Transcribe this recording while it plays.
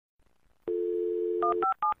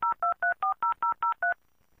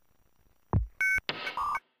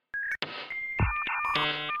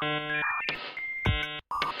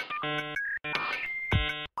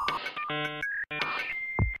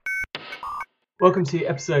Welcome to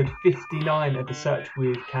episode 59 of the Search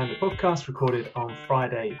with Canada podcast, recorded on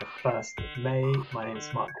Friday, the 1st of May. My name is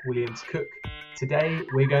Mark Williams-Cook. Today,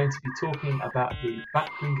 we're going to be talking about the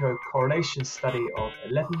Backlinko correlation study of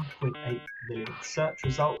 11.8 million search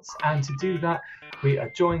results. And to do that, we are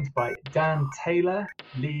joined by Dan Taylor,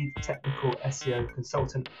 lead technical SEO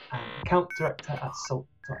consultant and account director at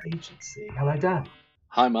Salt.agency. Hello, Dan.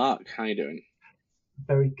 Hi, Mark. How are you doing?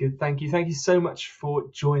 Very good. Thank you. Thank you so much for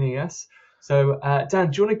joining us. So, Dan,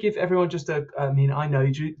 do you want to give everyone just do you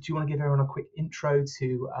want to give everyone a quick intro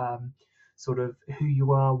to sort of who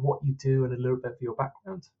you are, what you do, and a little bit of your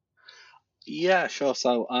background? Yeah, sure.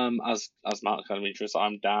 So, as Mark kind of introduced,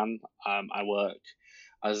 I'm Dan. I work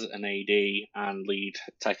as an AD and lead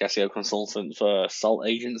tech SEO consultant for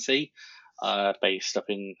Salt.agency, based up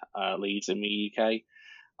in Leeds in the UK.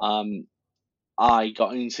 I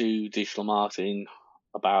got into digital marketing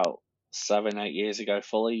about 7-8 years ago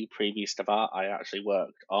fully. Previous to that, I actually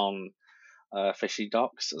worked on fishing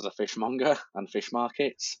docks as a fishmonger and fish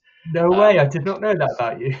markets. No way! I did not know that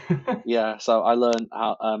about you. Yeah, so I learned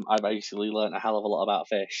how I basically learned a hell of a lot about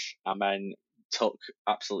fish, and then took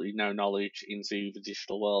absolutely no knowledge into the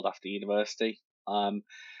digital world after university. Been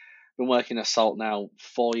working at Salt now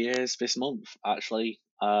 4 years this month, actually.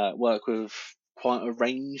 Work with quite a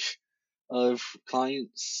range of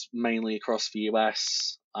clients, mainly across the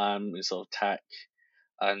US, in sort of tech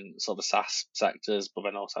and sort of SaaS sectors, but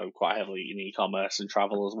then also quite heavily in e-commerce and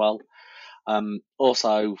travel as well.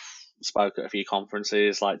 Also spoke at a few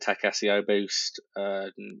conferences like Tech SEO Boost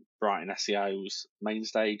and Brighton SEO's main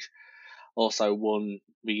stage. Also won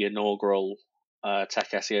the inaugural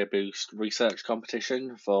Tech SEO Boost research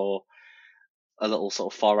competition for a little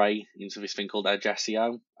sort of foray into this thing called Edge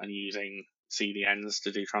SEO and using CDNs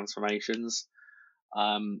to do transformations.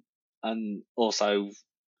 And also,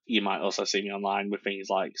 you might also see me online with things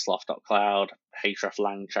like sloth.cloud,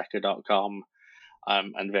 hreflangchecker.com,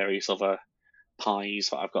 and various other pies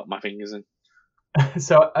that I've got my fingers in.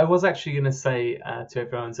 So I was actually going to say to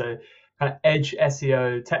everyone, so kind of Edge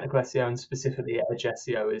SEO, technical SEO, and specifically Edge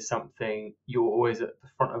SEO is something you're always at the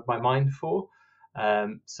front of my mind for.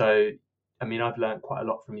 So, I mean, I've learned quite a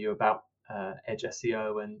lot from you about Edge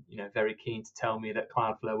SEO, and very keen to tell me that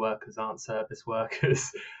Cloudflare workers aren't service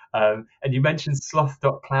workers. And you mentioned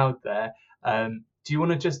sloth.cloud there. Do you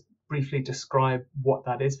want to just briefly describe what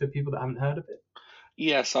that is for people that haven't heard of it?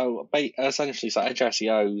 Yeah, so essentially, so Edge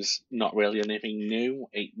SEO's not really anything new.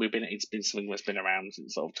 It's been something that's been around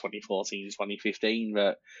since sort of 2014, 2015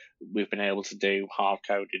 that we've been able to do hard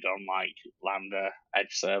coded on like Lambda,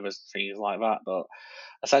 Edge servers, things like that. But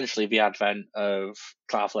essentially, the advent of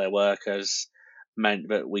Cloudflare workers meant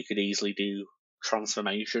that we could easily do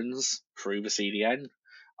transformations through the CDN,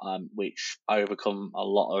 which overcome a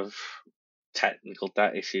lot of technical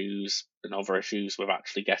debt issues and other issues with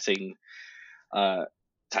actually getting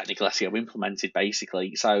technical SEO implemented,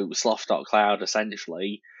 basically. So sloth.cloud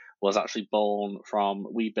essentially was actually born from,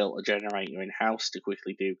 we built a generator in-house to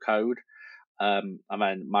quickly do code. And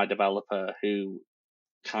then my developer, who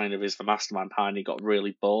kind of is the mastermind behind it, got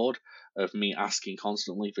really bored of me asking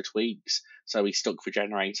constantly for tweaks. So he stuck the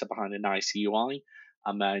generator behind a nice UI.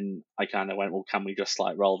 And then I kind of went, well, can we just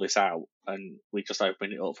like roll this out? And we just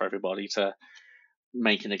opened it up for everybody to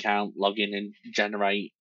make an account, log in, and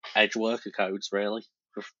generate Edge worker codes, really,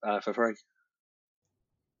 for free.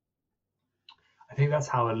 I think that's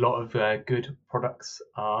how a lot of good products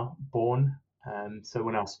are born. So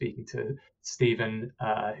when I was speaking to Stephen,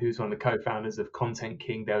 who's one of the co-founders of Content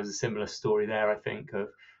King, there was a similar story there, I think, of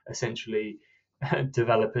essentially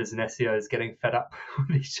developers and SEOs getting fed up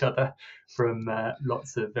with each other from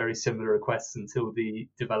lots of very similar requests until the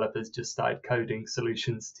developers just started coding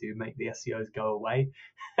solutions to make the SEOs go away.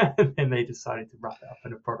 And then they decided to wrap it up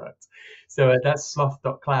in a product. So that's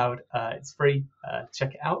sloth.cloud. It's free.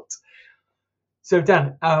 Check it out. So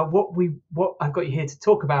Dan, what I've got you here to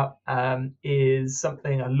talk about is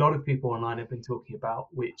something a lot of people online have been talking about,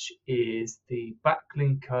 which is the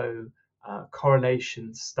Backlinko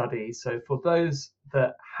correlation study. So for those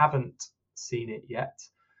that haven't seen it yet,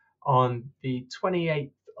 on the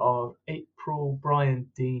 28th of April, Brian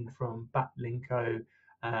Dean from Backlinko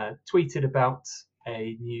tweeted about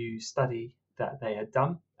a new study that they had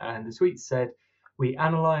done, and the tweet said, "We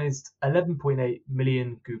analyzed 11.8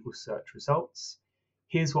 million Google search results.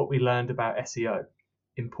 Here's what we learned about SEO.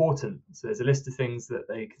 Important." So there's a list of things that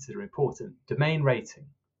they consider important: domain rating,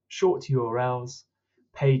 short URLs,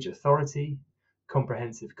 page authority,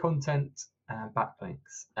 comprehensive content, and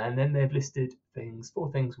backlinks. And then they've listed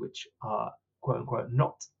four things which are quote unquote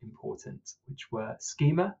not important, which were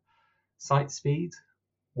schema, site speed,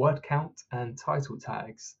 word count, and title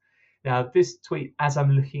tags. Now, this tweet, as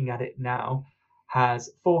I'm looking at it now, has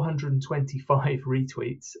 425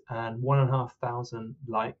 retweets and 1,500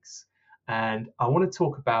 likes. And I want to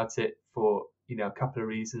talk about it for a couple of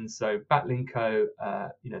reasons. So Backlinko,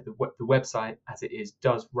 the website as it is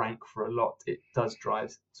does rank for a lot. It does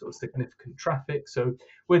drive sort of significant traffic. So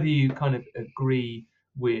whether you kind of agree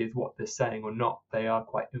with what they're saying or not, they are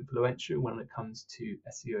quite influential when it comes to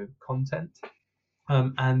SEO content.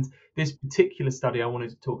 And this particular study I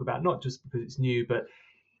wanted to talk about, not just because it's new, but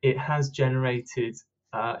it has generated,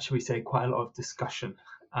 shall we say, quite a lot of discussion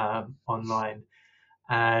online.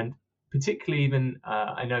 And particularly even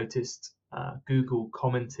I noticed Google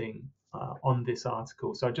commenting on this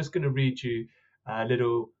article. So I'm just going to read you a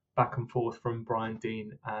little back and forth from Brian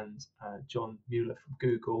Dean and John Mueller from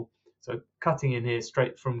Google. So cutting in here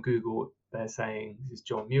straight from Google, they're saying, this is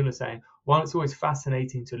John Mueller saying, while it's always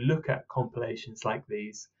fascinating to look at compilations like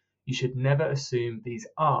these, you should never assume these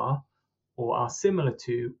are or are similar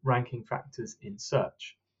to ranking factors in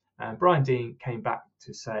search. And Brian Dean came back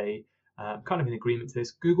to say, kind of in agreement to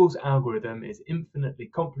this, Google's algorithm is infinitely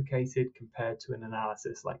complicated compared to an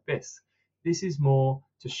analysis like this. This is more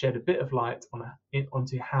to shed a bit of light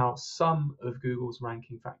onto how some of Google's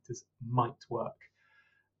ranking factors might work.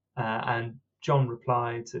 And John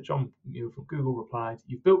Mueller from Google replied,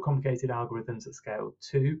 you've built complicated algorithms at scale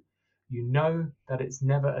too. You know that it's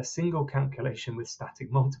never a single calculation with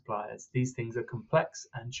static multipliers. These things are complex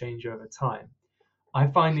and change over time. I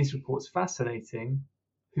find these reports fascinating.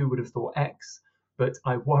 Who would have thought X? But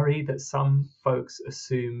I worry that some folks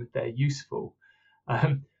assume they're useful,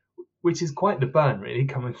 which is quite the burn, really,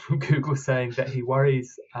 coming from Google saying that he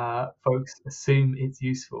worries folks assume it's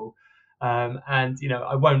useful. And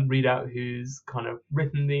I won't read out who's kind of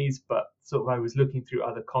written these, but sort of I was looking through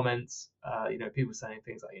other comments. People saying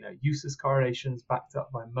things like, useless correlations backed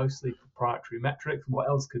up by mostly proprietary metrics. What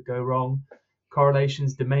else could go wrong?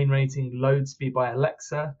 Correlations, domain rating, load speed by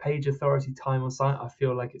Alexa, page authority, time on site. I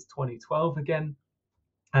feel like it's 2012 again.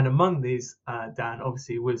 And among these, Dan,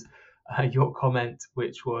 obviously, was your comment,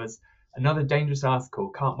 which was another dangerous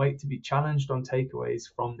article. Can't wait to be challenged on takeaways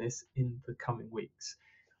from this in the coming weeks.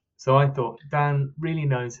 So I thought Dan really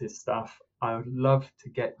knows his stuff. I would love to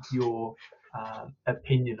get your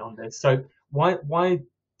opinion on this. So why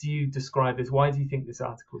do you describe this? Why do you think this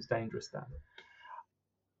article is dangerous, Dan?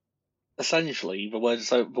 Essentially, the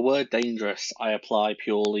word dangerous I apply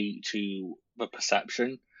purely to the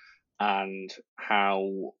perception and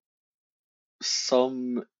how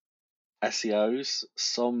some SEOs,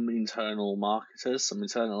 some internal marketers, some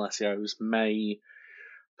internal SEOs may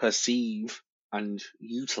perceive and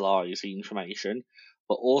utilize the information,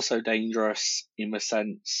 but also dangerous in the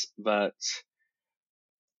sense that,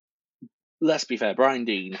 let's be fair, Brian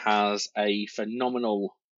Dean has a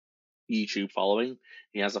phenomenal YouTube following.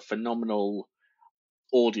 He has a phenomenal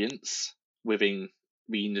audience within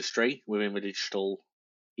the industry, within the digital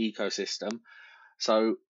ecosystem.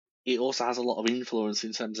 So it also has a lot of influence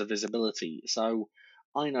in terms of visibility. So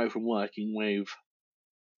I know from working with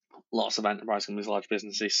lots of enterprise companies, large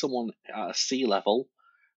businesses, someone at a C-level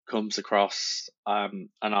comes across an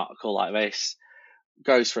article like this,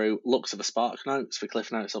 goes through, looks at the Spark Notes, the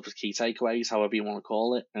Cliff Notes of the key takeaways, however you want to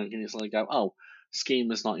call it, and can instantly go, oh,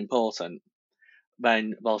 schema's not important.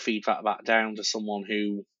 Then they'll feed that back down to someone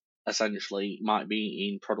who essentially might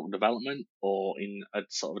be in product development or in a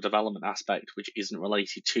sort of development aspect which isn't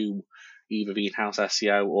related to either the in-house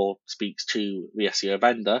SEO or speaks to the SEO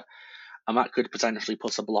vendor, and that could potentially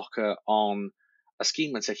put a blocker on a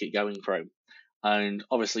schema ticket going through. And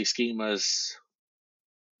obviously schema's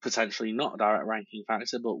potentially not a direct ranking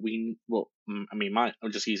factor, but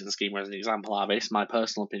I'm just using schema as an example of this. My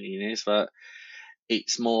personal opinion is that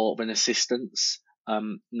it's more of an assistance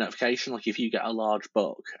notification. Like if you get a large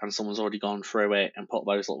book and someone's already gone through it and put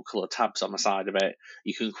those little coloured tabs on the side of it,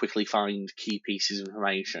 you can quickly find key pieces of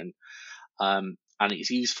information. And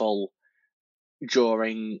it's useful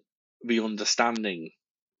during the understanding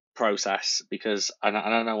process because, and I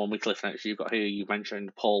don't know on the Cliff Notes you've got here, you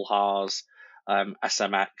mentioned Paul Haar's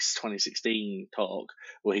SMX 2016 talk,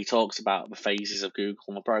 where he talks about the phases of Google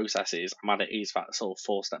and the processes, and that it is that sort of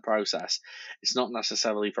 4-step process. It's not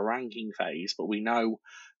necessarily the ranking phase, but we know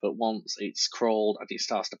that once it's crawled and it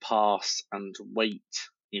starts to parse and weight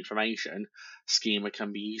information, schema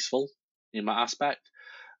can be useful in that aspect.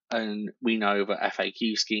 And we know that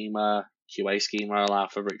FAQ schema, QA schema allow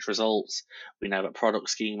for rich results. We know that product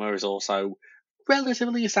schema is also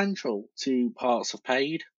relatively essential to parts of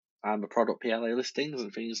paid and the product PLA listings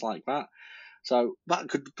and things like that. So that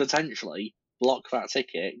could potentially block that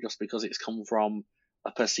ticket just because it's come from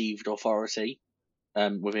a perceived authority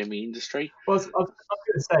within the industry. Well, I was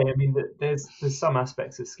going to say, I mean, that there's some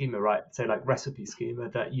aspects of schema, right? Say like recipe schema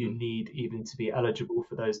that you Mm. need even to be eligible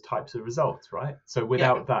for those types of results, right? So Yeah,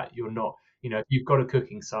 without that, you're not, if you've got a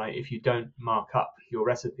cooking site, if you don't mark up your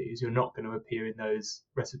recipes, you're not going to appear in those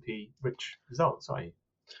recipe-rich results, are you?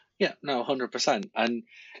 yeah, no, 100%. And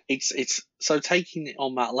it's so taking it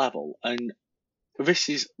on that level, and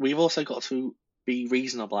we've also got to be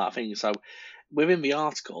reasonable about things. So within the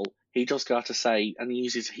article, he does go to say, and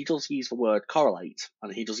he does use the word correlate,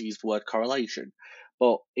 and he does use the word correlation,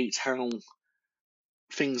 but it's how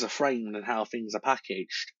things are framed and how things are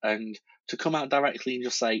packaged. And to come out directly and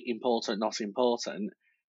just say important, not important,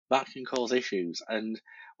 that can cause issues. And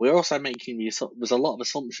we're also making there's a lot of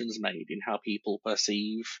assumptions made in how people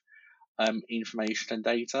perceive information and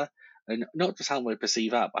data, and not just how they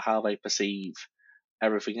perceive that, but how they perceive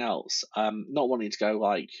everything else. Not wanting to go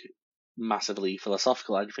like massively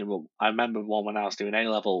philosophical or anything, but I remember one when I was doing A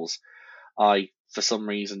levels, I for some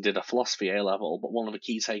reason did a philosophy A level, but one of the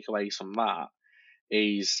key takeaways from that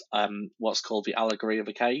is what's called the Allegory of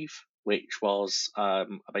the Cave, which was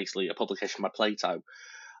basically a publication by Plato.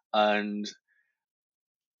 And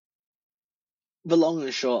the long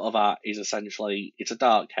and short of that is essentially it's a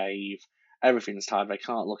dark cave. Everything's tied. They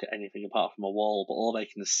can't look at anything apart from a wall, but all they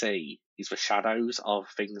can see is the shadows of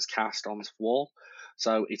things cast onto the wall.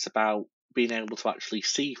 So it's about being able to actually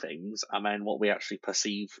see things and then what we actually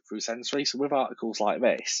perceive through sensory. So with articles like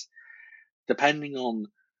this, depending on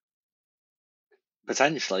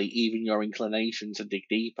potentially even your inclination to dig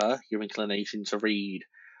deeper, your inclination to read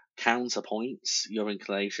counterpoints, your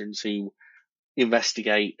inclination to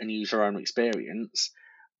investigate and use your own experience.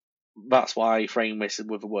 That's why I frame this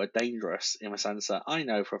with the word dangerous, in the sense that I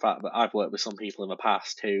know for a fact that I've worked with some people in the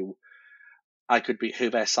past who who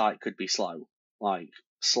their site could be slow, like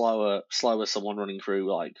slower someone running through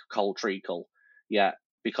like cold treacle. Yet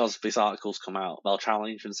because this article's come out, they'll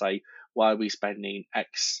challenge and say, why are we spending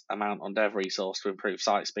X amount on dev resource to improve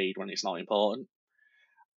site speed when it's not important?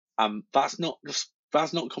 That's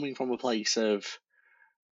not coming from a place of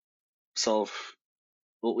sort of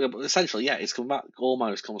well, essentially, yeah,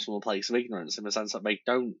 almost comes from a place of ignorance in the sense that they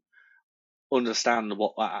don't understand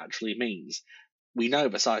what that actually means. We know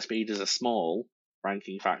that site speed is a small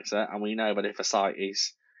ranking factor, and we know that if a site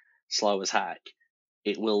is slow as heck,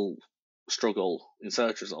 it will struggle in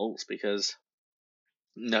search results because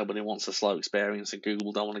nobody wants a slow experience, and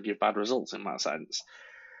Google don't want to give bad results in that sense.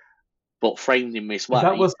 But framed in this Because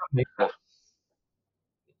that way, was something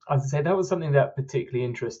As I say, that was something that particularly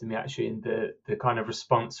interested me actually in the kind of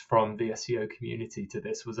response from the SEO community to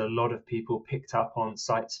this was a lot of people picked up on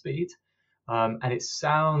site speed. And it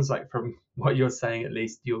sounds like from what you're saying, at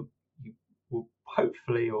least you will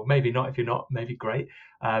hopefully, or maybe not, if you're not, maybe great,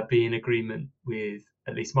 be in agreement with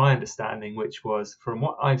at least my understanding, which was from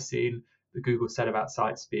what I've seen, the Google said about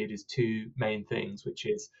site speed is two main things, which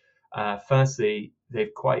is firstly,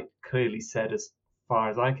 they've quite clearly said, as far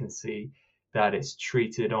as I can see, that it's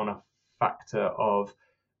treated on a factor of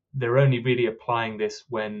they're only really applying this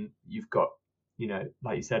when you've got,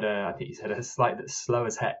 like you said, I think you said a site that's slow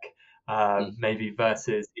as heck, mm, maybe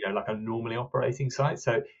versus, like a normally operating site.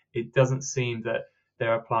 So it doesn't seem that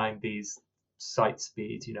they're applying these site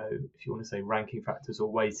speeds, if you want to say ranking factors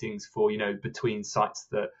or weightings for, between sites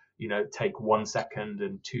that, take 1 second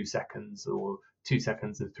and 2 seconds or 2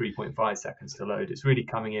 seconds and 3.5 seconds to load. It's really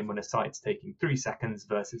coming in when a site's taking 3 seconds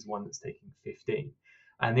versus one that's taking 15.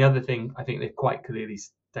 And the other thing I think they've quite clearly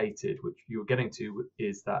stated, which you're getting to,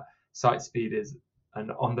 is that site speed is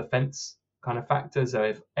an on the fence kind of factor. So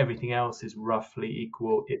if everything else is roughly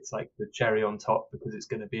equal, it's like the cherry on top because it's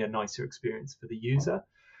going to be a nicer experience for the user.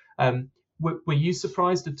 Um, were you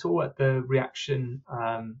surprised at all at the reaction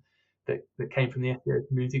that came from the SEO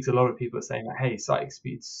community? Because a lot of people are saying, like, "Hey, site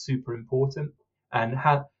speed's super important," and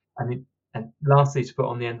I mean, and lastly, to put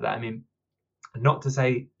on the end of that, I mean, not to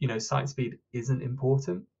say, site speed isn't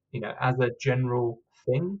important. As a general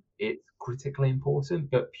thing, it's critically important,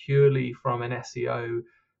 but purely from an SEO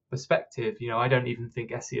perspective, I don't even think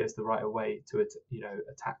SEO is the right way to,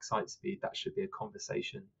 attack site speed. That should be a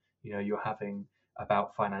conversation, you're having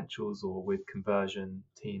about financials or with conversion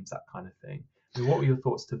teams, that kind of thing. I mean, what were your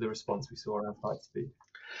thoughts to the response we saw around site speed?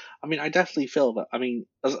 I mean, I definitely feel that. I mean,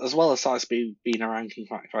 as well as site speed being a ranking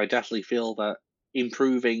factor, I definitely feel that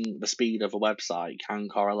improving the speed of a website can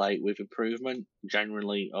correlate with improvement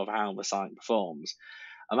generally of how the site performs.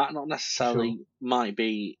 And that not For sure. necessarily might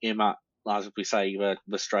be in that as we say,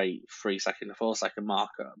 the straight 3 second to 4 second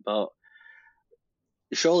marker. But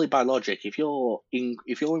surely by logic, if you're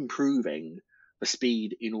improving the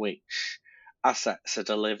speed in which assets are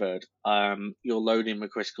delivered, you're loading the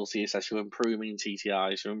critical CSS, you're improving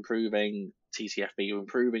TTIs, you're improving TTFB, you're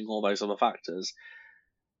improving all those other factors,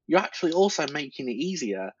 you're actually also making it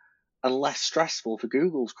easier and less stressful for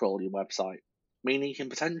Google to crawl your website, meaning you can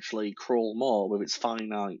potentially crawl more with its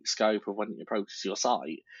finite scope of when it approaches your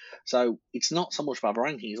site. So it's not so much about the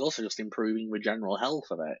ranking, it's also just improving the general health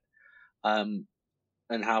of it.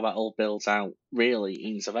 And how that all builds out really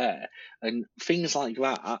into there. And things like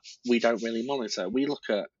that, we don't really monitor. We look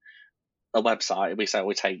at a website and we say,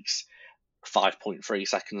 it takes 5.3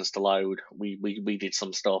 seconds to load. We did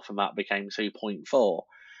some stuff and that became 2.4.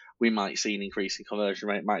 We might see an increase in conversion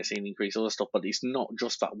rate, might see an increase in other stuff, but it's not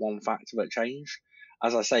just that one factor that changed.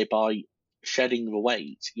 As I say, by shedding the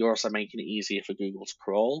weight, you're also making it easier for Google to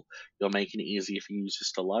crawl. You're making it easier for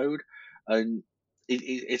users to load. And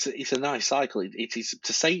it's a nice cycle. It is,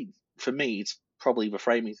 to say, for me, it's probably the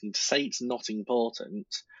framing thing. To say it's not important,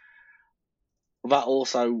 that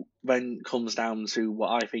also then comes down to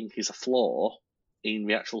what I think is a flaw in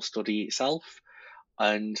the actual study itself.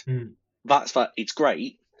 And that's that it's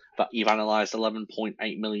great that you've analysed 11.8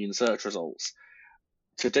 million search results.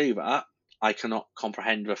 To do that, I cannot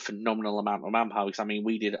comprehend the phenomenal amount of manpower. Because I mean,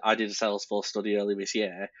 I did a Salesforce study earlier this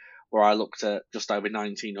year where I looked at just over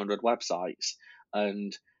 1,900 websites,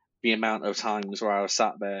 and the amount of times where I was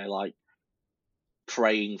sat there like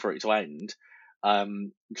praying for it to end,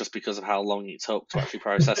 just because of how long it took to actually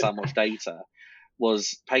process that much data,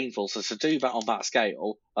 was painful. So to do that on that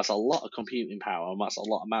scale, that's a lot of computing power and that's a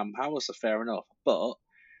lot of manpower, so fair enough. But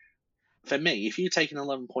for me, if you're taking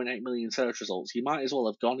 11.8 million search results, you might as well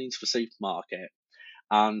have gone into the supermarket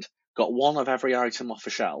and got one of every item off the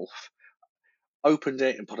shelf, opened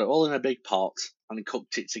it and put it all in a big pot and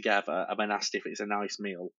cooked it together and then asked if it's a nice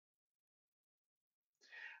meal.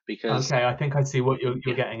 Because okay, I think I see what you're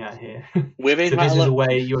getting at here. within so that this is a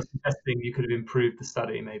way you're suggesting you could have improved the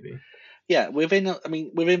study, maybe. Yeah, within that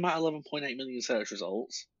 11.8 million search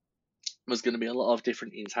results, there's going to be a lot of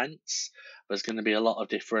different intents. There's going to be a lot of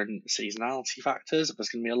different seasonality factors. There's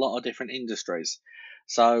going to be a lot of different industries.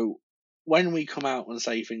 So when we come out and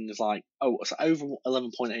say things like, oh, so over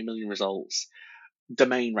 11.8 million results,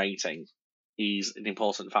 domain rating is an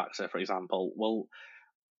important factor, for example. Well,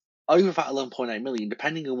 over that 11.8 million,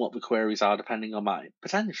 depending on what the queries are, depending on that,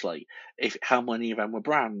 potentially, if how many of them were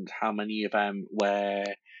brand, how many of them were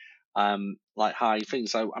like high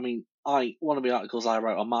things. So I mean, one of the articles I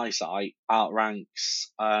wrote on my site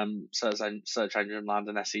outranks search engine land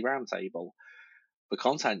and SE Roundtable. The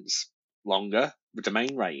content's longer, the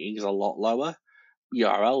domain rating is a lot lower,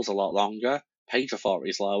 URL's a lot longer, page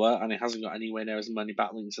authority is lower, and it hasn't got anywhere near as many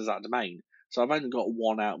backlinks as that domain. So I've only got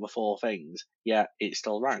one out of the four things, yet it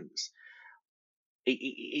still ranks.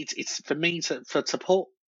 It's for me to put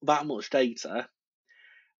that much data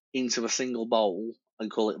into a single bowl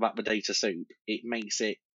and call it that the data soup, it makes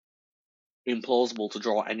it implausible to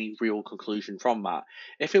draw any real conclusion from that.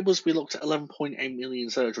 If it was, we looked at 11.8 million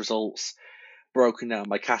search results broken down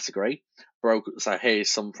by category, so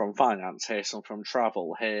here's some from finance, here's some from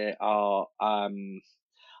travel, here are I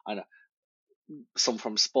know, some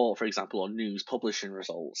from sport, for example, or news publishing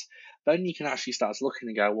results, then you can actually start looking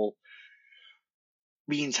and go, well,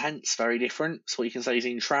 the intent's very different. So what you can say is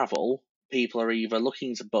in travel, people are either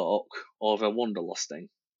looking to book or they're wanderlusting.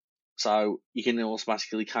 So you can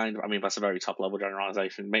automatically that's a very top level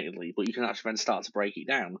generalization, admittedly, but you can actually then start to break it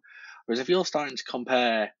down. Whereas if you're starting to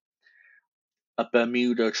compare a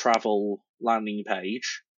Bermuda travel landing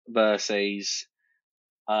page versus,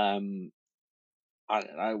 I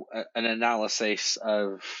don't know, an analysis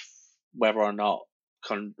of whether or not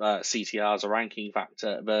CTR is a ranking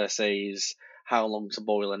factor versus how long to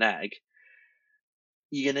boil an egg,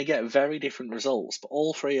 you're going to get very different results, but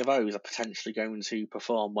all three of those are potentially going to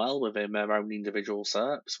perform well within their own individual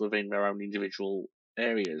SERPs, within their own individual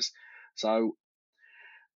areas. So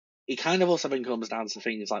it kind of also then comes down to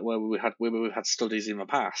things like where we've had studies in the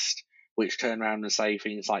past which turn around and say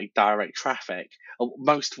things like direct traffic.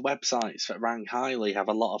 Most websites that rank highly have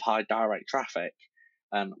a lot of high direct traffic,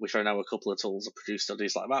 which I know a couple of tools have produced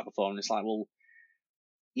studies like that before, and it's like, well,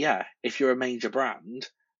 yeah, if you're a major brand,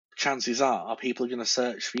 chances are people are going to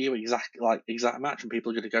search for you exact match, and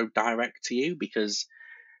people are going to go direct to you, because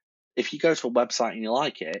if you go to a website and you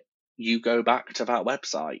like it, you go back to that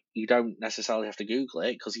website. You don't necessarily have to Google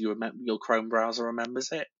it because your Chrome browser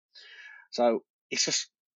remembers it. So it's just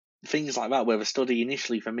things like that where the study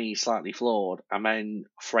initially for me is slightly flawed and then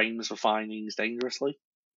frames the findings dangerously.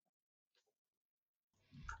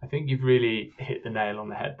 I think you've really hit the nail on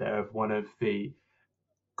the head there of one of the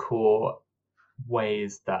core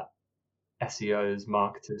ways that SEOs,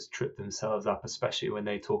 marketers trip themselves up, especially when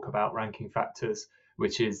they talk about ranking factors,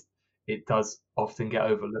 which is it does often get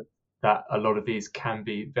overlooked that a lot of these can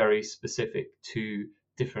be very specific to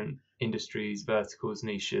different industries, verticals,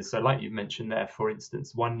 niches. So, like you mentioned there, for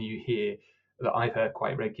instance, one you hear that I've heard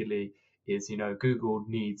quite regularly is, Google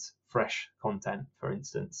needs fresh content, for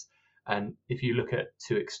instance. And if you look at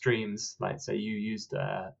two extremes, like say you used,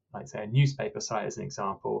 like say a newspaper site as an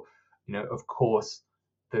example, of course,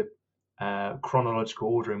 the chronological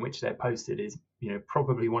order in which they're posted is,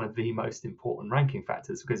 probably one of the most important ranking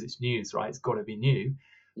factors because it's news, right? It's got to be new.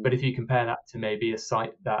 But if you compare that to maybe a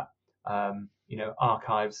site that,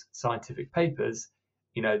 archives scientific papers,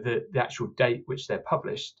 the actual date which they're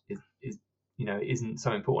published is isn't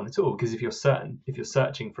so important at all because if you're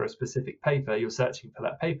searching for a specific paper, you're searching for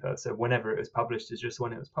that paper. So whenever it was published is just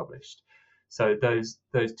when it was published. So those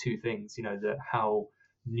two things, that how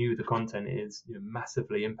new the content is,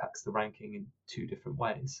 massively impacts the ranking in two different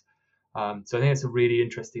ways. So I think it's a really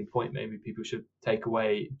interesting point. Maybe people should take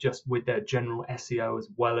away just with their general SEO as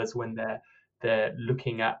well as when they're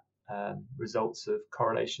looking at results of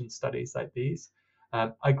correlation studies like these.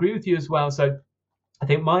 I agree with you as well. So I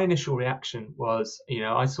think my initial reaction was,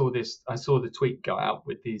 I saw the tweet go out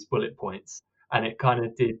with these bullet points, and it kind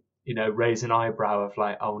of did, raise an eyebrow of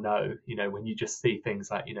like, oh no, when you just see things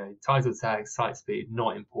like, title tags, site speed,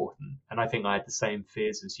 not important. And I think I had the same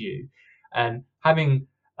fears as you. And having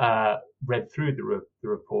read through the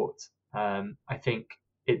report, I think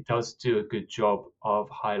it does do a good job of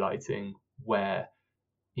highlighting where,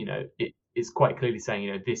 it is quite clearly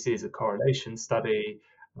saying, this is a correlation study.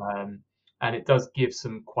 Um, and it does give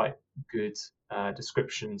some quite good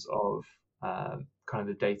descriptions of kind of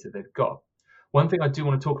the data they've got. One thing I do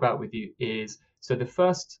want to talk about with you is so the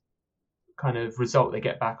first kind of result they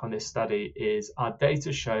get back on this study is our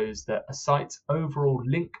data shows that a site's overall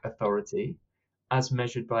link authority, as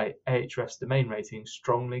measured by Ahrefs domain rating,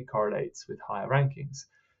 strongly correlates with higher rankings.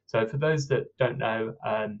 So for those that don't know,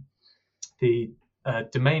 the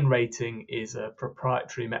domain rating is a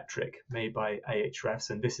proprietary metric made by Ahrefs,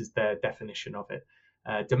 and this is their definition of it.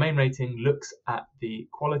 Domain rating looks at the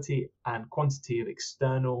quality and quantity of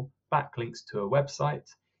external backlinks to a website.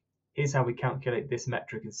 Here's how we calculate this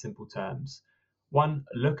metric in simple terms. 1,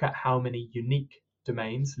 look at how many unique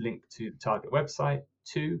domains link to the target website.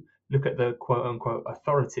 2, look at the quote unquote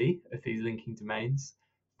authority of these linking domains.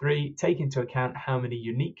 3, take into account how many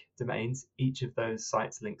unique domains each of those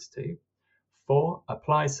sites links to. 4,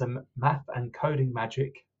 apply some math and coding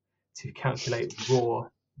magic to calculate raw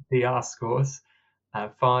DR scores.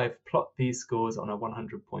 5, plot these scores on a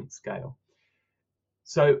 100-point scale.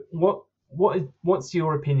 So what's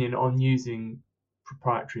your opinion on using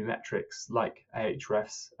proprietary metrics like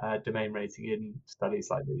Ahrefs domain rating in studies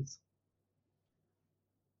like these?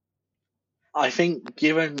 I think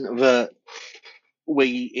given that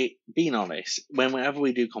being honest, whenever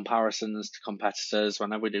we do comparisons to competitors,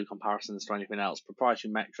 whenever we do comparisons to anything else,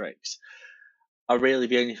 proprietary metrics are really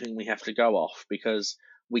the only thing we have to go off because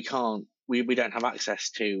we don't have access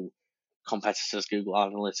to competitors' Google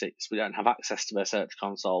Analytics. We don't have access to their search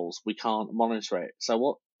consoles. We can't monitor it. So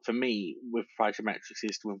what, for me, with proprietary metrics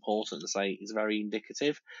is too important to say is very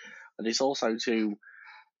indicative. And it's also to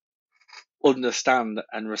understand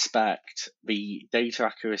and respect the data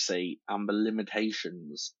accuracy and the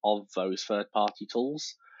limitations of those third-party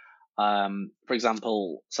tools. For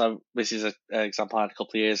example, so this is an example I had a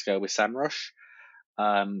couple of years ago with SEMrush.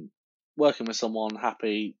 Working with someone,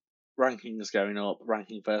 happy, rankings going up,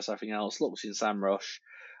 ranking first, everything else, looks in SEMrush,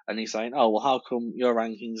 and he's saying, oh, well, how come your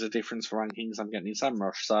rankings are different for rankings I'm getting in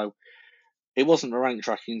SEMrush? So it wasn't a rank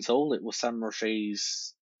tracking tool, it was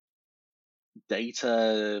SEMrush's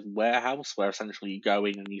data warehouse where essentially you go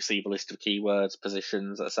in and you see the list of keywords,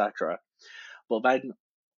 positions, etc. But then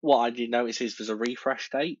what I did notice is there's a refresh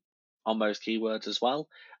date on those keywords as well.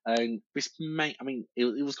 And this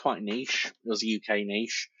it was quite niche. It was a UK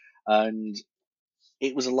niche, and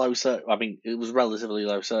it was a low search. It was relatively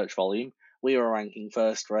low search volume. We were ranking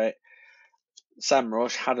first rate.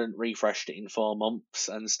 SEMrush hadn't refreshed it in 4 months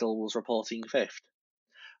and still was reporting fifth.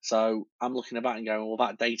 So I'm looking at that and going, well,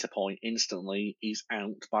 that data point instantly is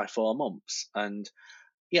out by 4 months. And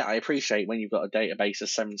yeah, I appreciate when you've got a database of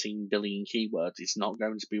 17 billion keywords, it's not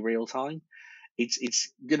going to be real time.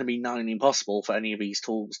 It's going to be nigh impossible for any of these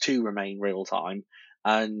tools to remain real time.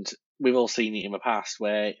 And we've all seen it in the past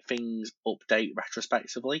where things update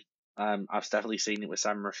retrospectively. I've definitely seen it with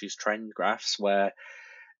SEMrush's trend graphs where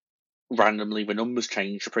randomly the numbers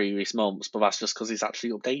change for previous months, but that's just because it's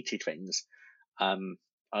actually updated things.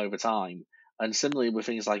 over time. And similarly with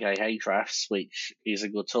things like Ahrefs, which is a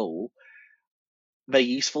good tool, they're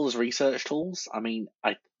useful as research tools. I mean,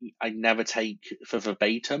 I never take for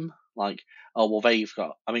verbatim like, oh well, they've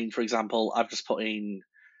got. I mean, for example, I've just put in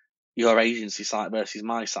your agency site versus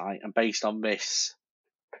my site, and based on this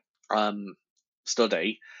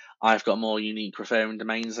study, I've got more unique referring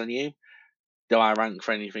domains than you. Do I rank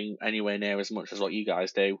for anything anywhere near as much as what you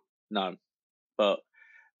guys do? No, but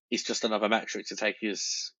it's just another metric to take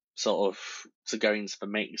as sort of to go into the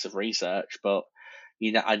mix of research. But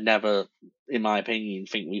I'd never, in my opinion,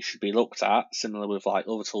 think we should be looked at similar with like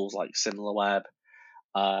other tools like SimilarWeb,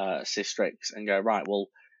 Systrix, and go right. Well,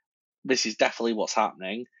 this is definitely what's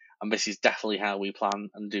happening, and this is definitely how we plan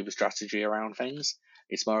and do the strategy around things.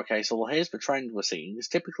 It's more a case of, well, here's the trend we're seeing. Because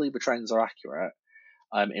typically the trends are accurate,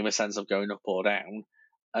 in the sense of going up or down,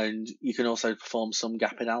 and you can also perform some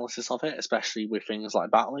gap analysis of it, especially with things like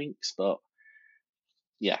backlinks. But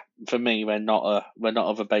yeah, for me, we're not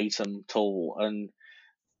a verbatim tool, and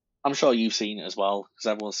I'm sure you've seen it as well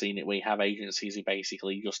because everyone's seen it. We have agencies who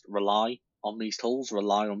basically just rely on these tools,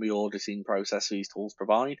 rely on the auditing process these tools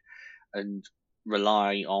provide, and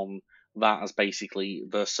rely on that as basically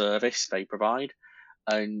the service they provide.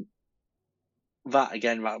 And that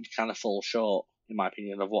again, that kind of falls short, in my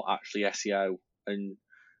opinion, of what actually SEO and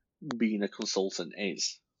being a consultant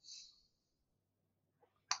is.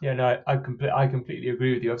 Yeah, no, I completely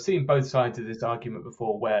agree with you. I've seen both sides of this argument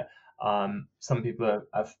before, where some people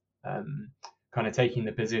have kind of taking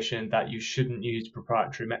the position that you shouldn't use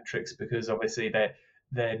proprietary metrics because obviously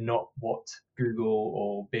they're not what Google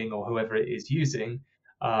or Bing or whoever it is using.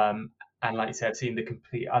 And like you said, I've seen the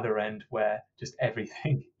complete other end where just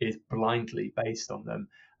everything is blindly based on them.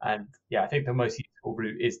 And yeah, I think the most useful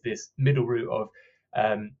route is this middle route of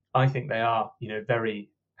I think they are,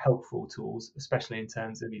 very helpful tools, especially in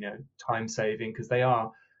terms of time saving, because they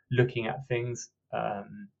are looking at things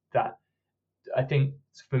that I think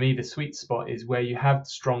for me the sweet spot is where you have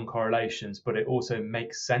strong correlations, but it also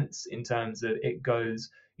makes sense in terms of it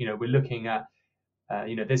goes. We're looking at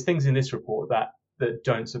there's things in this report that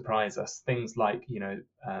don't surprise us. Things like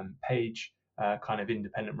page kind of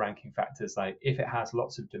independent ranking factors, like if it has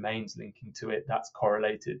lots of domains linking to it, that's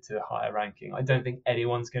correlated to higher ranking. I don't think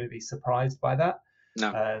anyone's going to be surprised by that.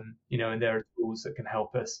 No. And there are tools that can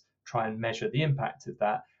help us try and measure the impact of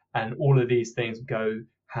that. And all of these things go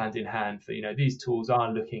hand in hand. For these tools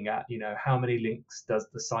are looking at how many links does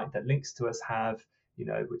the site that links to us have,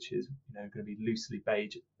 which is going to be loosely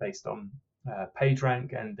based on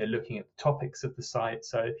PageRank, and they're looking at the topics of the site.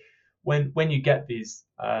 So when you get these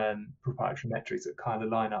proprietary metrics that kind of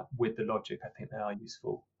line up with the logic, I think they are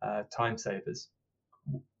useful time savers.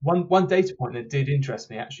 One data point that did interest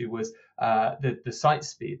me actually was the site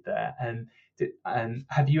speed there. And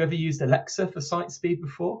have you ever used Alexa for site speed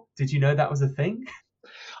before? Did you know that was a thing?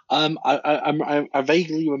 I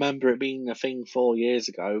vaguely remember it being a thing 4 years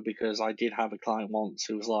ago because I did have a client once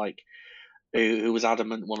who was like, who was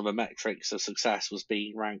adamant one of the metrics of success was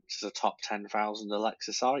being ranked as a top 10,000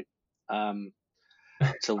 Alexa site.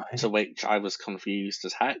 To which I was confused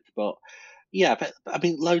as heck. But yeah, but I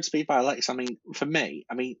mean, load speed by Alexa. I mean, for me,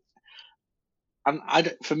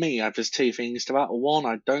 for me, there's two things to that. One,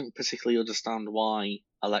 I don't particularly understand why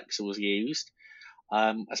Alexa was used.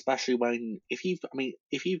 Especially if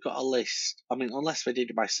you've got a list, unless they did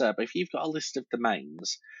it by SERP, but if you've got a list of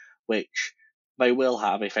domains, which they will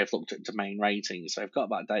have if they've looked at domain ratings, so they've got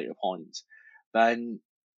that data point, then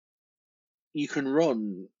you can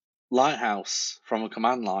run Lighthouse from a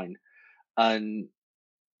command line, and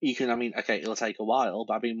you can, okay, it'll take a while,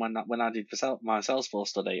 but when I did my Salesforce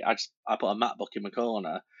study, I put a MacBook in my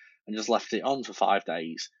corner and just left it on for 5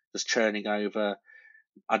 days, just churning over.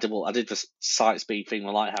 I did the site speed thing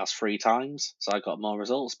with Lighthouse 3 times, so I got more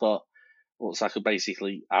results. But so I could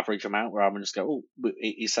basically average them out, where I would just go, oh,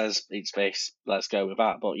 it says it's this, let's go with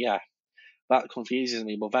that. But yeah, that confuses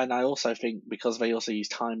me. But then I also think because they also use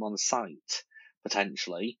time on site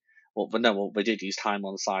potentially. They did use time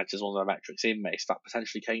on site as one of the metrics in this. That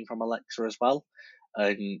potentially came from Alexa as well,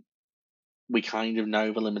 and we kind of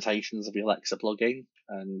know the limitations of the Alexa plugin.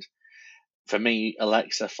 And for me,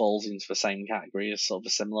 Alexa falls into the same category as sort of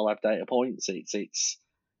a SimilarWeb data points.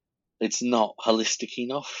 It's not holistic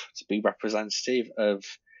enough to be representative of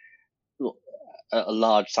a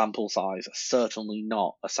large sample size. Certainly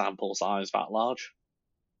not a sample size that large.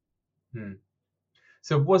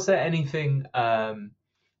 So was there anything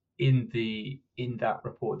in that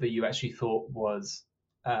report that you actually thought was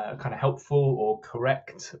kind of helpful or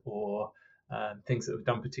correct, or things that were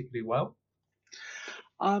done particularly well?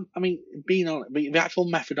 The actual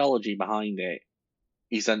methodology behind it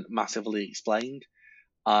isn't massively explained.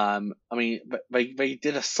 I mean, they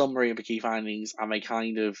did a summary of the key findings and they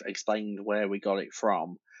kind of explained where we got it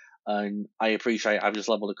from. And I appreciate I've just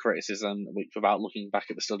leveled a criticism, which without looking back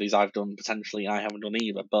at the studies I've done, potentially I haven't done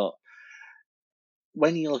either. But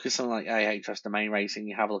when you look at something like Ahrefs domain racing,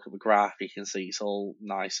 you have a look at the graph, you can see it's all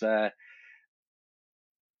nice there.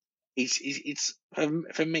 It's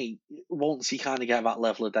for me, once you kind of get that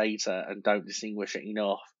level of data and don't distinguish it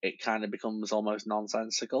enough, it kind of becomes almost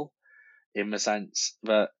nonsensical in the sense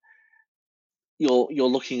that you're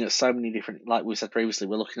looking at so many different, like we said previously,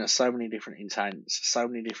 we're looking at so many different intents, so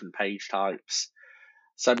many different page types,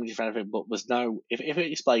 so many different everything, but there's no, if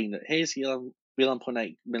it explained that here's the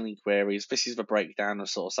 11.8 million queries, this is the breakdown of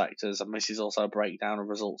sort of sectors, and this is also a breakdown of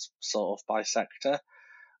results sort of by sector,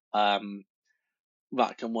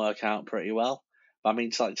 that can work out pretty well. But I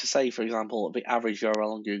mean, to say, for example, the average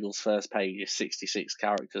URL on Google's first page is 66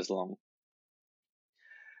 characters long.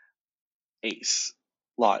 It's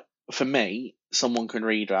like, for me, someone can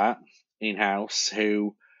read that in-house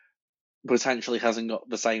who potentially hasn't got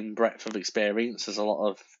the same breadth of experience as a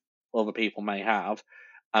lot of other people may have,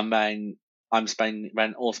 and then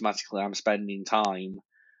automatically I'm spending time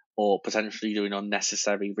or potentially doing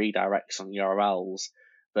unnecessary redirects on URLs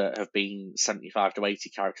that have been 75 to 80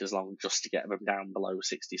 characters long just to get them down below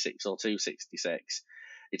 66 or 266.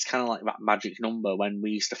 It's kind of like that magic number when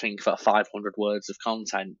we used to think that 500 words of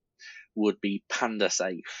content would be panda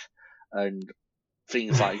safe and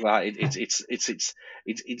things like that.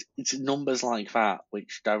 It's numbers like that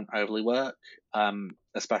which don't overly work,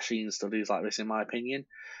 especially in studies like this, in my opinion.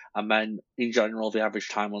 And then in general, the average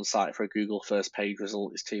time on site for a Google first page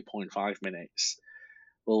result is 2.5 minutes.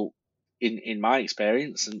 Well, in my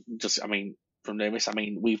experience, and just from doing this,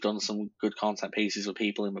 we've done some good content pieces with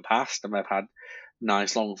people in the past, and they've had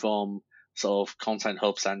nice long form sort of content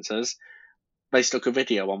hub centers. They stuck a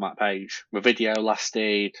video on that page. The video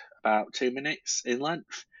lasted about 2 minutes in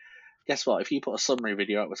length. Guess what? If you put a summary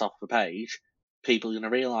video at the top of the page, people are going to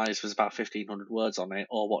realise there's about 1,500 words on it,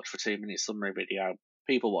 or watch for 2 minutes summary video.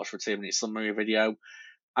 People watch for 2 minutes summary video.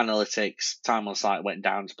 Analytics, time on site went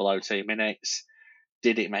down to below 2 minutes.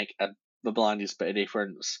 Did it make the blindest bit of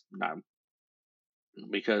difference? No.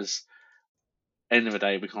 Because end of the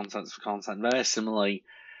day, the content's for content. Very similarly,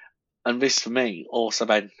 and this for me also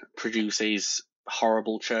then produces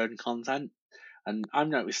horrible churn content. And I'm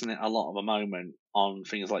noticing it a lot of the moment on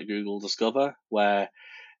things like Google Discover, where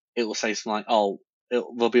it will say something like,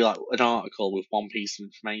 there'll be like an article with one piece of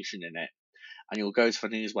information in it, and you'll go to the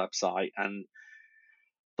news website and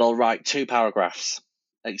they'll write 2 paragraphs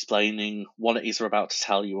explaining what it is they're about to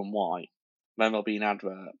tell you and why. Then there'll be an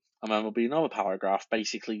advert, and then there'll be another paragraph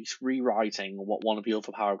basically rewriting what one of the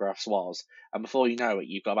other paragraphs was. And before you know it,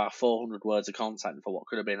 you've got about 400 words of content for what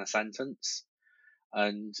could have been a sentence.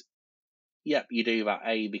 And yep, you do that,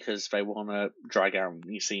 A, because they want to drag out and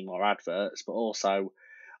you see more adverts, but also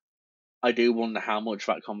I do wonder how much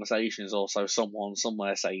that conversation is also someone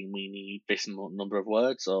somewhere saying we need this number of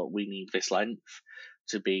words or we need this length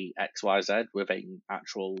to be XYZ within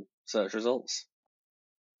actual search results.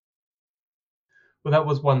 Well, that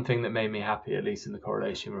was one thing that made me happy, at least in the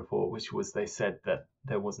correlation report, which was they said that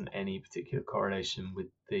there wasn't any particular correlation with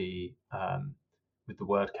the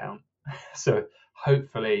word count. So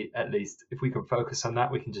hopefully, at least if we can focus on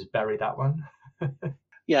that, we can just bury that one.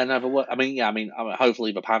 Yeah, no, but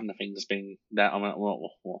hopefully the panda thing's been there.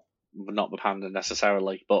 Well, not the panda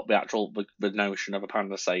necessarily, but the actual the notion of a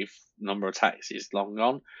panda safe number of texts is long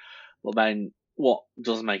gone. But then what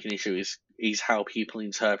does make an issue is how people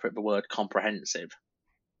interpret the word comprehensive,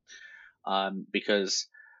 because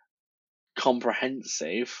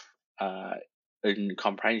comprehensive and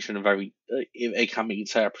comprehension are very it can be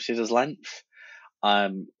interpreted as length,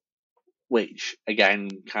 which again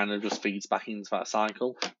kind of just feeds back into that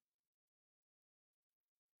cycle.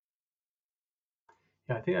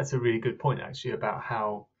 Yeah, I think that's a really good point actually about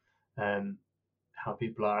how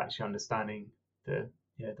people are actually understanding the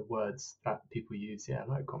words that people use. Yeah,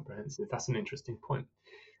 like comprehensive. That's an interesting point.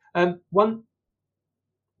 One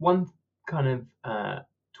kind of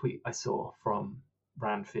tweet I saw from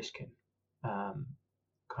Rand Fishkin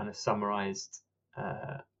kind of summarized,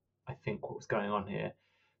 I think, what was going on here.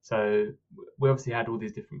 So we obviously had all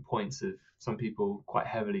these different points of some people quite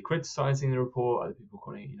heavily criticizing the report, other people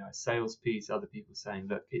calling it, a sales piece, other people saying,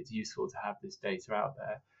 look, it's useful to have this data out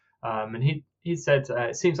there. And he said,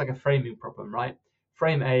 it seems like a framing problem, right?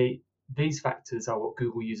 Frame A, these factors are what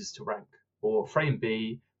Google uses to rank. Or frame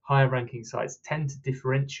B, higher ranking sites tend to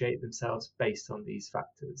differentiate themselves based on these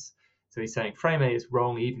factors. So he's saying frame A is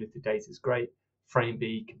wrong, even if the data is great. Frame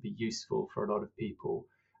B can be useful for a lot of people.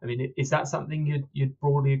 I mean, is that something you'd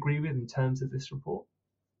broadly agree with in terms of this report?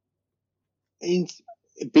 in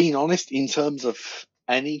being honest, in terms of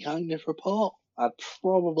any kind of report, I'd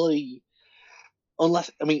probably,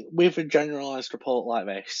 with a generalized report like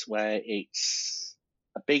this, where it's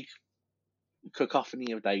a big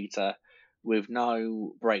cacophony of data with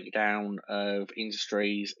no breakdown of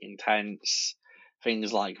industries, intents,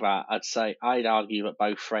 things like that, I'd argue that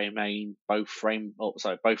both frame A, both frame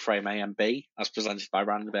A and B, as presented by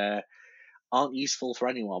Randbear, aren't useful for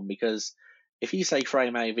anyone, because if you say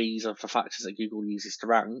frame A, these are the factors that Google uses to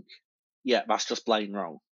rank, yeah, that's just plain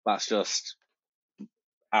wrong. That's just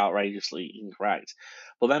outrageously incorrect.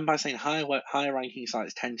 But then by saying higher ranking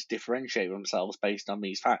sites tend to differentiate themselves based on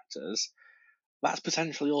these factors, that's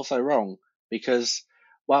potentially also wrong, because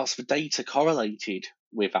whilst the data correlated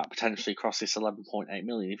with that potentially across this 11.8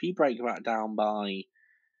 million, if you break that down by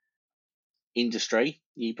industry,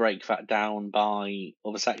 you break that down by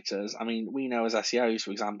other sectors. I mean, we know as SEOs,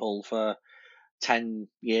 for example, for 10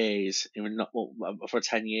 years, for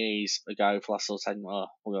 10 years ago, for last 10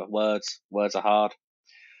 words are hard.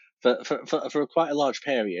 For quite a large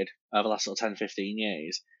period over the last 10, 15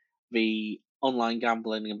 years, the online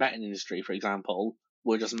gambling and betting industry, for example,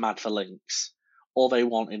 were just mad for links. All they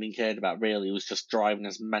wanted and cared about really was just driving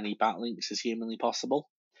as many backlinks as humanly possible.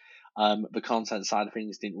 The content side of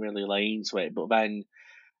things didn't really lay into it, but then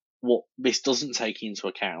what this doesn't take into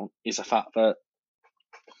account is the fact that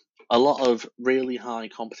a lot of really high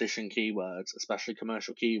competition keywords, especially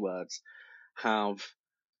commercial keywords, have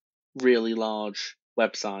really large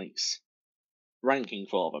websites ranking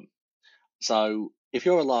for them. So if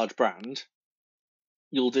you're a large brand,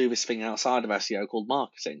 you'll do this thing outside of SEO called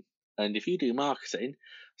marketing. And if you do marketing,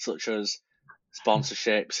 such as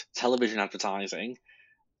sponsorships, television advertising,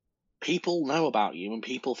 people know about you and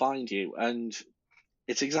people find you. And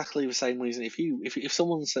it's exactly the same reason. If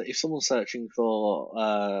someone's searching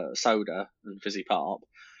for soda and fizzy pop,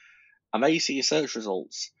 and they see a search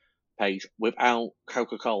results page without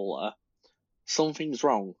Coca-Cola, something's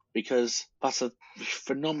wrong, because that's a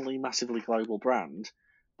phenomenally massively global brand.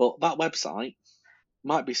 But that website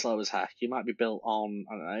might be slow as heck. It might be built on,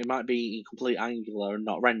 I don't know, it might be in complete Angular and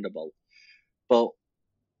not renderable. But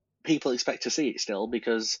people expect to see it still,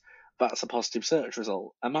 because that's a positive search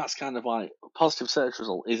result. And that's kind of like, positive search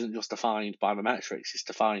result isn't just defined by the metrics, it's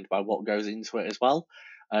defined by what goes into it as well.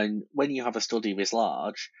 And when you have a study this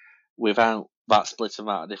large, without that split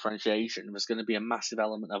amount of differentiation, there's going to be a massive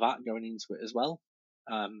element of that going into it as well.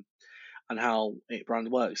 And how it brand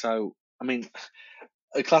works. So, I mean,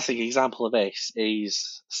 a classic example of this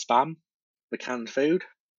is Spam, the canned food.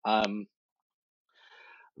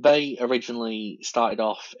 They originally started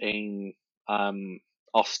off in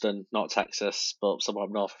Austin, not Texas, but somewhere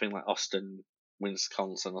up north, I think like Austin,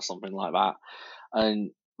 Wisconsin, or something like that.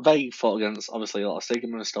 And they fought against obviously a lot of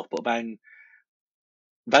stigma and stuff, but then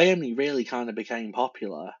they only really kind of became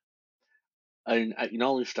popular and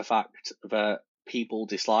acknowledged the fact that people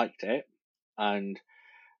disliked it. And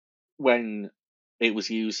when it was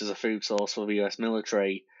used as a food source for the US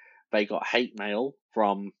military, they got hate mail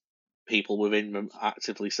from people within them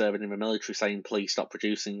actively serving in the military saying, please stop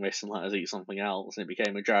producing this and let us eat something else, and it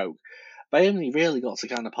became a joke. They only really got to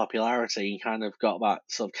kind of popularity and kind of got that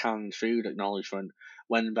sort of canned food acknowledgement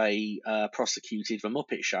when they prosecuted the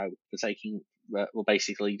Muppet Show for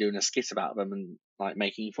basically doing a skit about them and like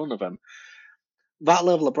making fun of them. That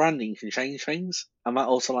level of branding can change things, and that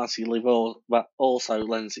also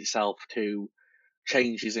lends itself to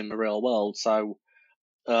changes in the real world. So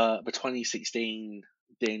the 2016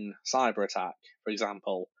 DIN cyber attack, for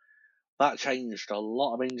example, that changed a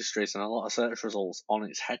lot of industries and a lot of search results on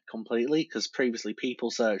its head completely, because previously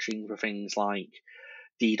people searching for things like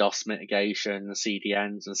DDoS mitigation,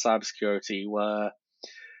 CDNs, and cybersecurity were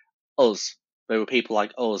us. They were people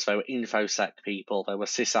like us. They were InfoSec people. They were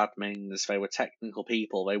sysadmins. They were technical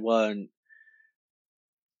people. They weren't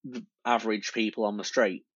the average people on the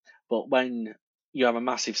street. But when you have a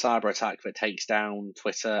massive cyber attack that takes down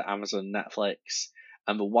Twitter, Amazon, Netflix,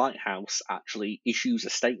 and the White House actually issues a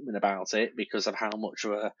statement about it because of how much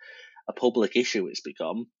of a public issue it's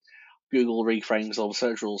become, Google reframes all the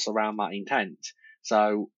search results around that intent.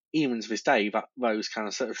 So even to this day, those kind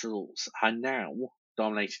of search results are now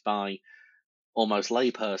dominated by almost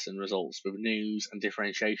layperson results with news and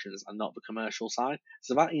differentiations and not the commercial side.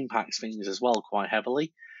 So that impacts things as well quite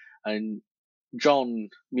heavily. And John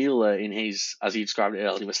Mueller, in his, as he described it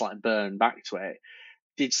earlier, was like burn back to it,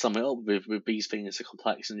 did sum it up with these things are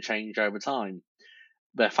complex and change over time.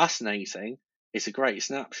 They're fascinating. It's a great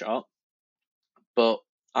snapshot, but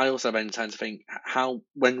I also then tend to think how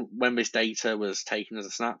when this data was taken as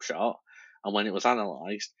a snapshot and when it was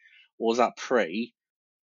analysed, was that pre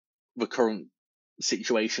the current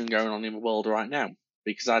situation going on in the world right now,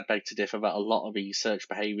 because I'd beg to differ that a lot of these search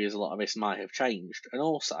behaviours, a lot of this might have changed. And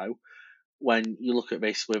also, when you look at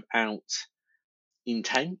this without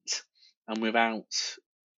intent and without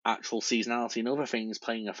actual seasonality and other things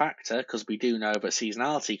playing a factor, because we do know that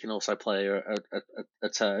seasonality can also play a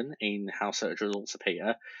turn in how search results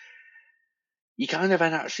appear, you kind of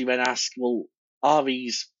then ask, well, are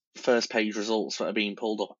these first page results that are being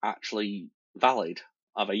pulled up actually valid?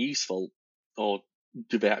 Are they useful? Or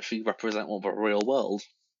do they actually represent what the real world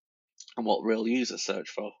and what real users search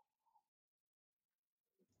for?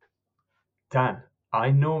 Dan, I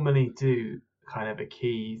normally do kind of a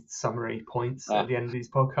key summary points at the end of these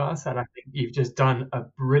podcasts, and I think you've just done a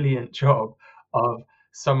brilliant job of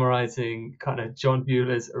summarizing kind of John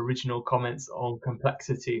Bueller's original comments on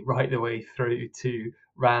complexity right the way through to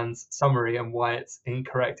Rand's summary and why it's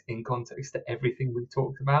incorrect in context to everything we've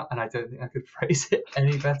talked about. And I don't think I could phrase it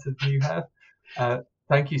any better than you have.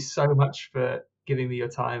 Thank you so much for giving me your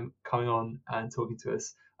time, coming on and talking to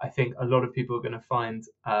us. I think a lot of people are going to find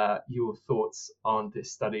your thoughts on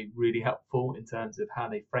this study really helpful in terms of how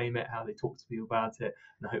they frame it, how they talk to people about it,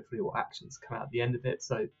 and hopefully what actions come out at the end of it.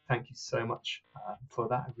 So thank you so much for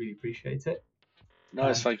that. I really appreciate it.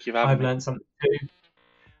 Nice, thank you for having I've me. learned something too.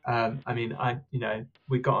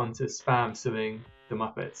 We got onto spam suing the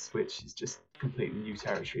Muppets, which is just completely new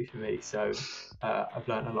territory for me. So I've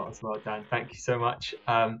learned a lot as well, Dan. Thank you so much.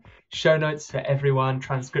 Show notes for everyone,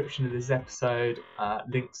 transcription of this episode,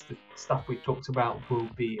 links to stuff we talked about will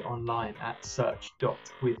be online at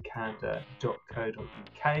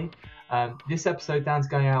search.withcandour.co.uk. This episode, Dan's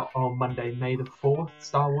going out on Monday, May the 4th,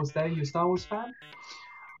 Star Wars Day. You a Star Wars fan?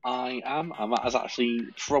 I am, and that has actually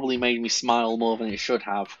probably made me smile more than it should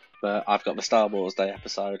have. But I've got the Star Wars Day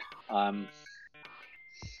episode.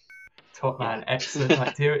 Top man, excellent.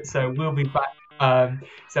 Like to hear it. So we'll be back.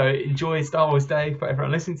 So enjoy Star Wars Day for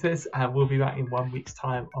everyone listening to this, and we'll be back in 1 week's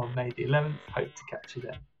time on May the 11th. Hope to catch you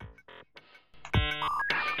then.